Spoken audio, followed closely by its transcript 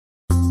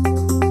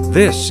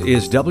This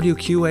is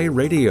WQA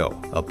Radio,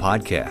 a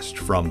podcast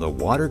from the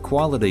Water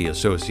Quality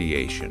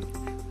Association,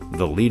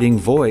 the leading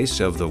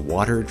voice of the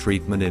water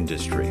treatment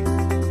industry.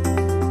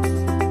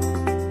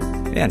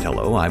 And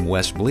hello, I'm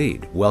Wes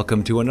Bleed.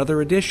 Welcome to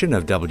another edition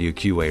of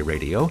WQA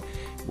Radio,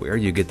 where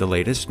you get the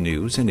latest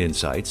news and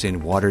insights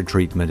in water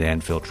treatment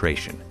and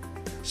filtration.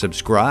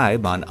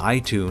 Subscribe on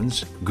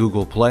iTunes,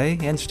 Google Play,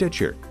 and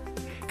Stitcher.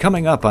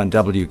 Coming up on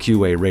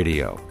WQA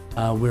Radio.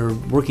 We're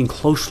working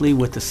closely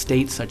with the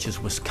states such as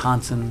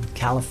Wisconsin,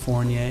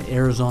 California,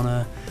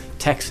 Arizona,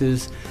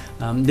 Texas.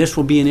 This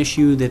will be an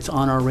issue that's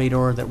on our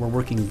radar that we're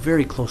working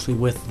very closely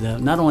with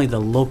not only the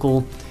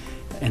local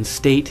and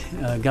state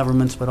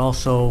governments, but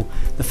also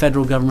the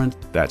federal government.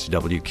 That's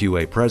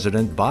WQA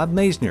President Bob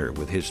Meisner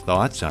with his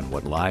thoughts on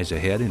what lies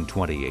ahead in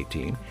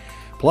 2018,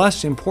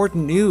 plus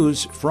important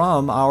news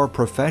from our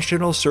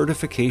professional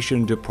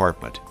certification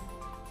department.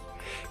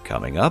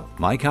 Coming up,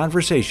 my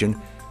conversation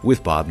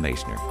with Bob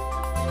Meisner.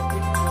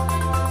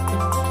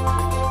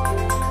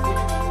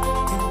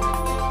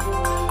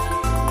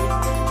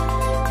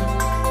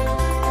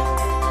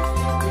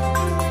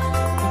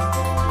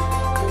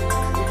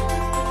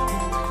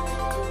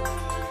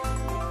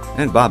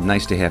 And Bob,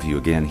 nice to have you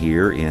again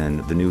here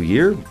in the new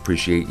year.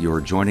 Appreciate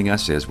your joining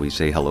us as we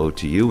say hello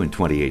to you in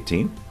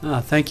 2018.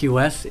 Thank you,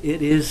 Wes.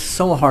 It is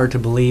so hard to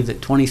believe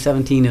that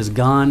 2017 is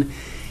gone,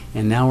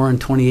 and now we're in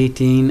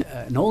 2018.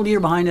 An old year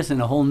behind us and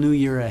a whole new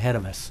year ahead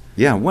of us.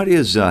 Yeah, what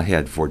is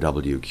ahead for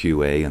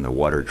WQA and the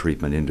water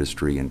treatment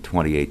industry in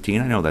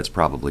 2018? I know that's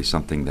probably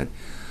something that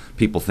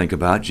people think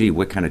about. Gee,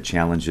 what kind of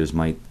challenges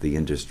might the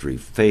industry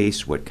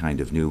face? What kind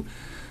of new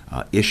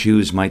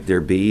issues might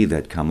there be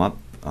that come up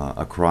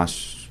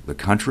across the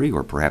country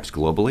or perhaps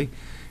globally?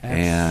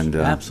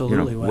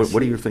 Absolutely, Wes.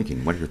 What are you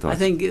thinking? What are your thoughts? I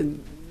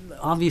think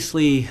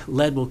obviously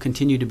lead will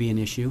continue to be an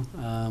issue.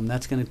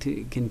 That's going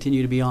to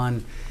continue to be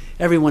on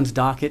everyone's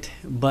docket.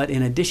 But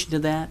in addition to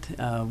that,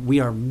 we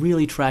are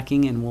really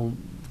tracking and will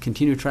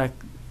continue to track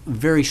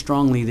very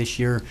strongly this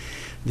year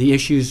the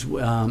issues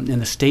in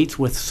the states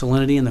with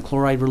salinity and the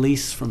chloride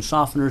release from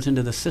softeners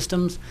into the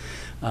systems.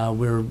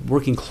 We're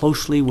working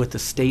closely with the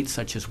states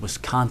such as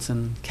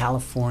Wisconsin,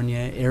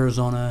 California,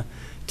 Arizona,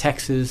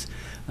 Texas.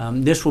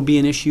 This will be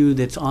an issue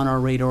that's on our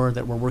radar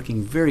that we're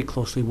working very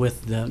closely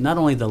with not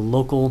only the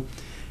local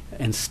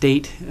and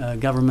state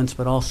governments,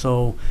 but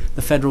also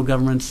the federal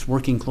governments,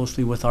 working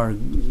closely with our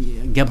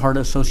Gebhardt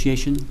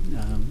Association,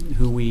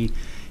 who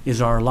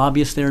is our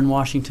lobbyist there in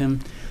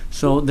Washington.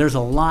 So there's a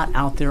lot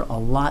out there, a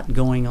lot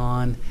going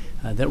on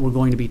that we're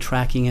going to be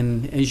tracking.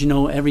 And as you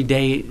know, every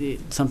day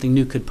something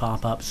new could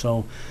pop up.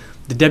 So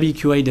the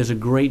WQA does a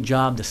great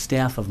job, the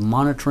staff, of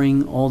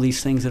monitoring all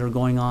these things that are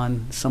going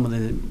on, some of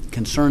the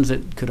concerns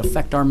that could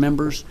affect our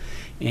members,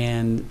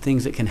 and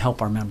things that can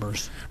help our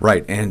members.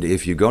 Right, and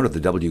if you go to the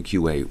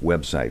WQA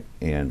website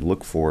and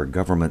look for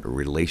government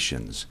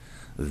relations,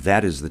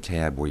 that is the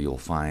tab where you'll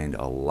find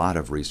a lot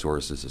of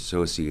resources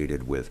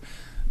associated with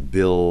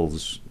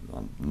bills,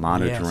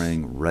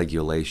 monitoring, yes,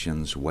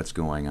 regulations, what's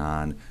going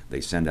on.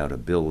 They send out a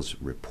bills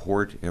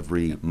report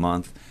every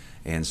month,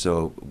 and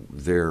so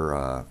there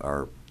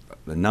are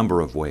a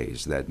number of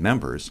ways that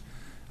members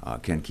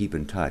can keep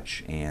in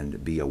touch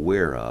and be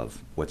aware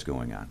of what's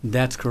going on.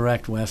 That's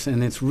correct, Wes,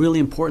 and it's really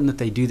important that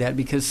they do that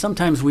because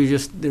sometimes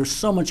there's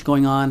so much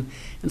going on,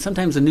 and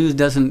sometimes the news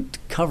doesn't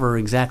cover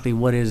exactly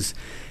what is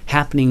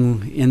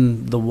happening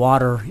in the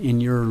water in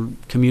your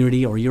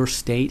community or your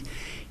state.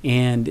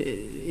 And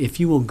if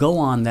you will go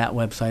on that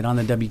website, on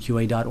the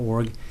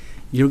WQA.org,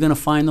 you're going to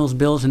find those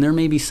bills, and there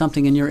may be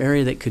something in your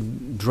area that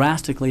could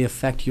drastically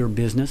affect your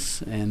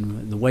business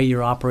and the way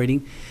you're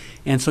operating.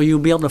 And so you'll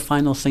be able to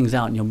find those things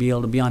out, and you'll be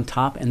able to be on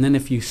top. And then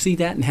if you see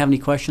that and have any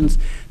questions,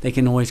 they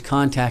can always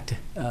contact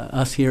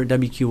us here at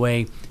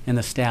WQA and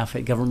the staff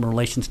at Government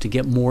Relations to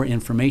get more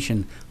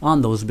information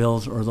on those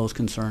bills or those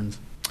concerns.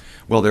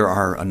 Well, there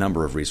are a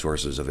number of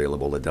resources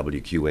available at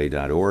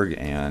WQA.org,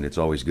 and it's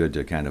always good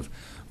to kind of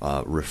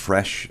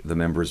refresh the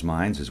members'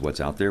 minds as what's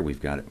out there.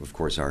 We've got, of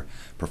course, our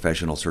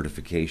professional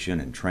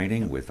certification and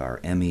training with our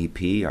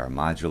MEP, our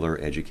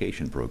modular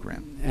education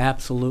program.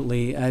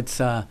 Absolutely. It's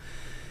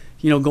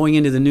going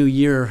into the new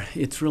year,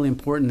 it's really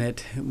important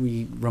that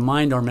we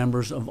remind our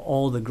members of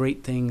all the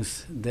great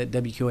things that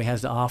WQA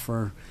has to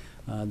offer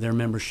their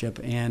membership.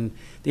 And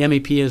the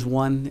MEP is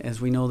one, as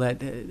we know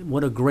that.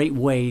 What a great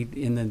way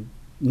in the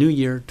new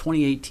year,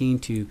 2018,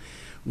 to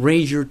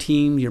raise your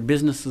team, your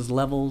business's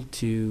level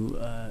to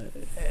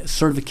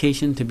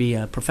certification, to be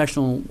a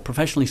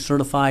professionally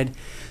certified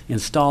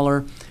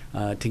installer,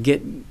 to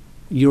get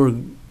your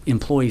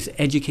employees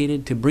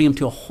educated, to bring them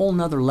to a whole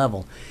nother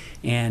level.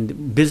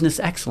 And business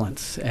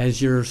excellence,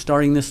 as you're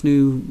starting this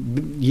new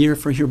year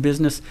for your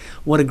business,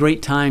 what a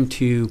great time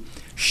to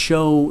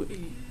show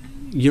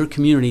your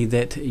community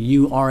that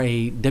you are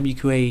a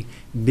WQA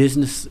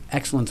Business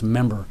Excellence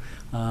member.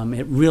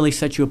 It really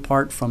sets you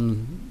apart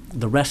from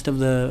the rest of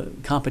the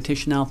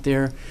competition out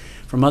there,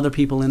 from other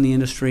people in the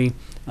industry.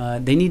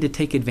 They need to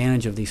take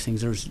advantage of these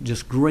things. There's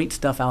just great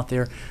stuff out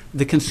there.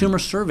 The consumer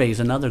survey is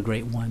another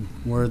great one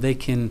where they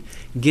can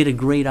get a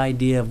great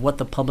idea of what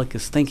the public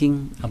is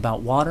thinking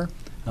about water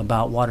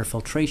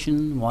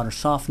filtration, water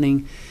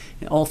softening,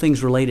 all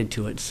things related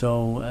to it.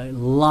 So a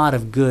lot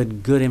of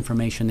good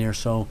information there.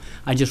 So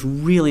I just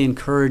really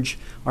encourage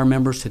our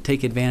members to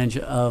take advantage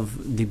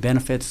of the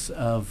benefits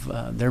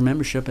of their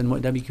membership and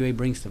what WQA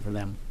brings for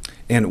them.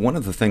 And one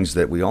of the things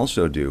that we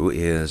also do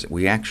is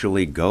we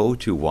actually go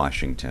to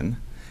Washington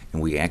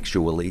and we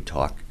actually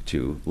talk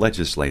to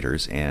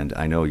legislators. And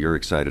I know you're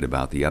excited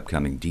about the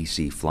upcoming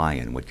D.C.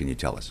 fly-in. What can you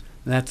tell us?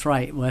 That's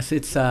right, Wes.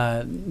 It's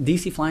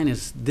D.C. fly-in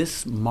is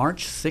this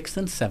March 6th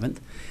and 7th.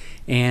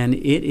 And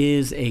it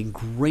is a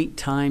great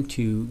time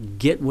to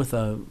get with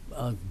a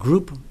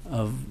group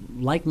of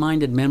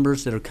like-minded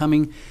members that are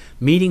coming,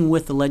 meeting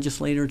with the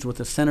legislators, with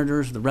the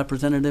senators, the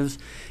representatives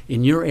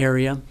in your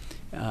area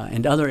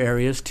and other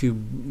areas to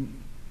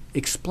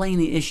explain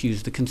the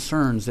issues, the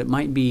concerns that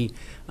might be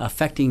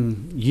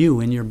affecting you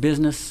in your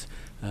business,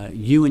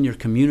 you in your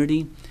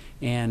community,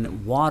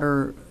 and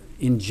water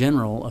in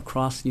general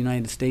across the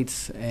United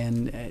States,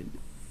 and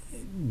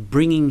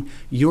bringing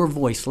your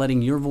voice,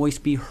 letting your voice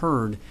be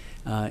heard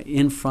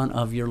in front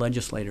of your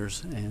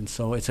legislators. And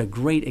so it's a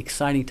great,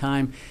 exciting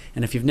time.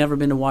 And if you've never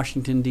been to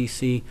Washington,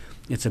 D.C.,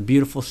 it's a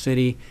beautiful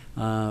city,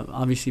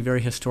 obviously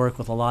very historic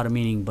with a lot of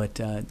meaning, but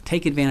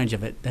take advantage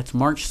of it. That's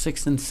March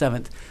 6th and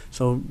 7th.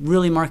 So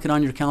really mark it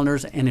on your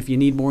calendars. And if you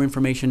need more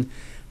information,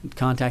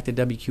 contact the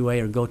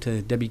WQA or go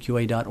to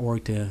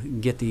WQA.org to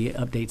get the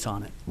updates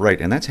on it.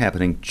 Right, and that's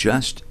happening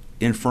just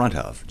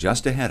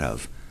ahead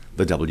of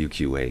the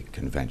WQA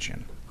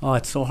convention. Oh,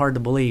 it's so hard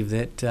to believe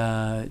that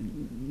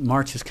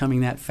March is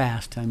coming that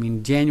fast. I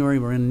mean, January,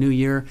 we're in a new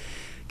year.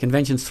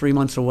 Convention's 3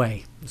 months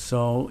away.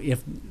 So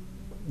if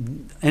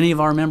any of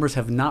our members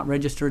have not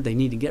registered, they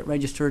need to get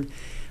registered,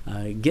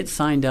 get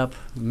signed up,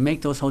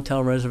 make those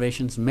hotel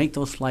reservations, make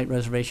those flight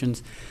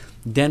reservations.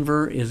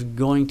 Denver is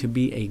going to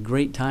be a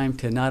great time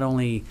to not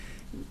only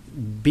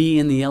be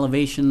in the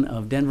elevation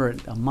of Denver,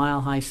 a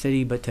mile-high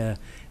city, but to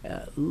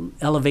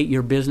elevate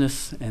your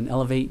business and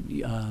elevate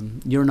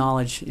your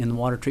knowledge in the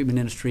water treatment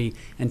industry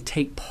and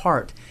take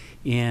part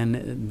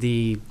in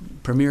the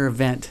premier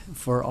event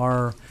for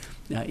our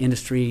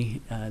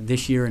industry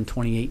this year in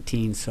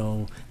 2018.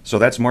 So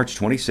that's March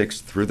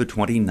 26th through the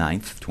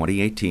 29th,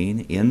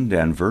 2018 in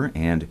Denver.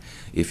 And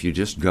if you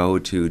just go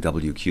to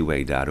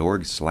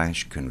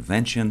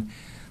wqa.org/convention,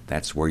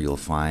 that's where you'll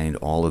find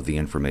all of the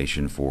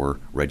information for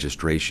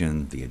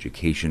registration, the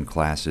education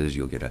classes.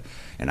 You'll get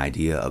an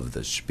idea of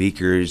the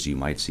speakers. You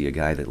might see a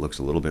guy that looks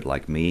a little bit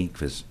like me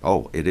because,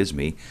 it is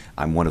me.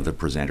 I'm one of the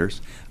presenters.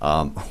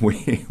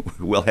 We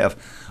will have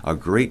a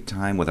great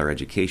time with our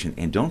education.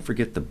 And don't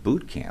forget the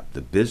boot camp,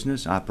 the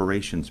Business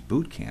Operations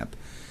Boot Camp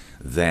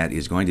that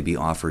is going to be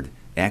offered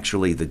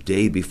actually the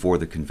day before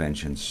the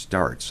convention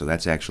starts. So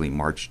that's actually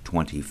March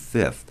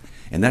 25th.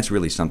 And that's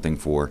really something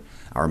for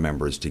our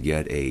members to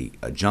get a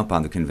jump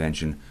on the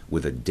convention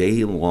with a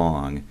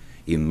day-long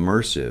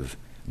immersive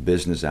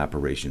business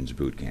operations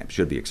boot camp.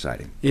 Should be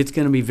exciting. It's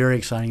going to be very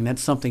exciting.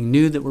 That's something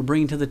new that we're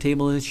bringing to the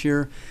table this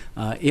year.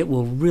 It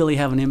will really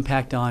have an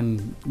impact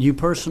on you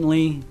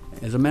personally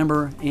as a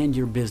member and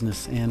your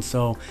business. And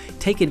so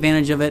take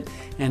advantage of it.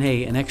 And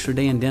hey, an extra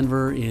day in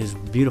Denver is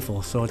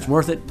beautiful. So it's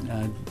worth it.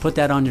 Put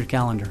that on your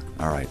calendar.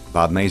 All right.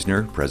 Bob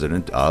Maisner,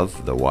 president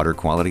of the Water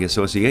Quality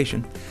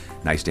Association.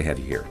 Nice to have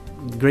you here.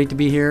 Great to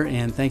be here,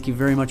 and thank you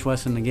very much,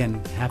 Wes. And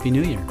again, Happy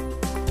New Year.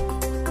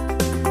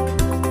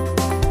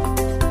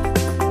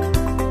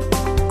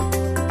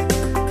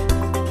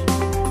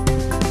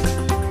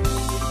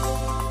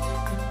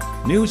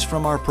 News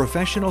from our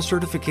professional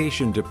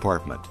certification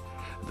department.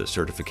 The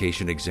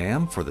certification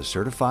exam for the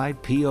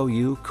certified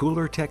POU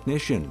cooler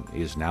technician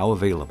is now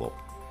available.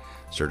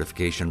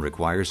 Certification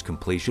requires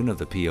completion of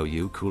the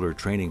POU cooler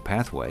training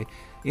pathway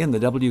in the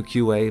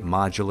WQA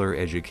Modular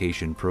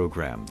Education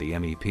Program, the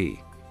MEP,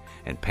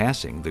 and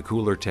passing the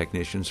Cooler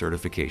Technician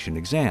Certification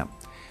exam.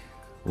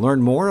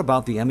 Learn more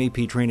about the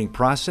MEP training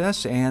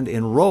process and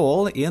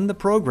enroll in the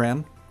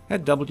program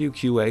at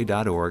wqa.org/MEP.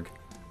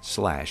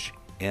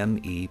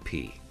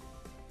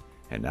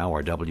 And now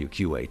our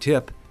WQA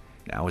tip.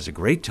 Now is a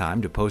great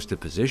time to post a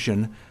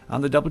position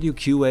on the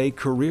WQA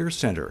Career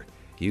Center.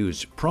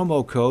 Use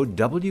promo code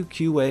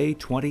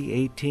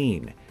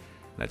WQA2018.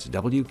 That's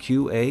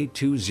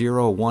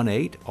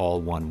WQA2018,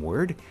 all one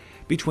word,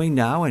 between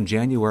now and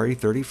January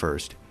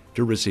 31st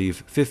to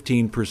receive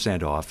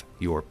 15% off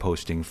your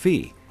posting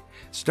fee.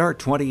 Start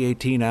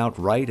 2018 out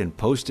right and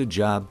post a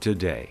job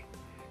today.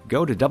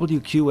 Go to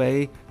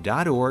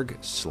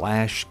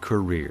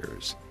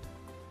WQA.org/careers.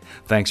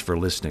 Thanks for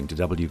listening to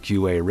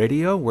WQA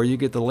Radio, where you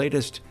get the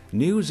latest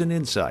news and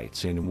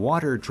insights in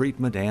water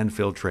treatment and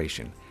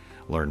filtration.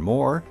 Learn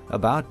more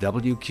about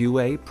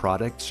WQA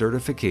product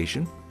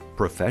certification,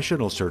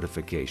 professional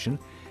certification,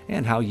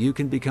 and how you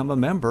can become a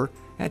member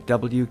at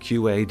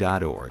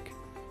WQA.org.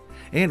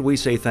 And we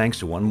say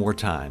thanks one more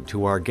time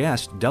to our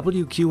guest,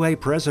 WQA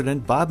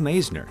President Bob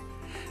Maisner.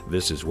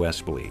 This is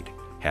Wes Bleed.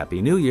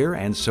 Happy New Year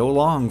and so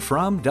long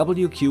from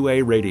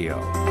WQA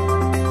Radio.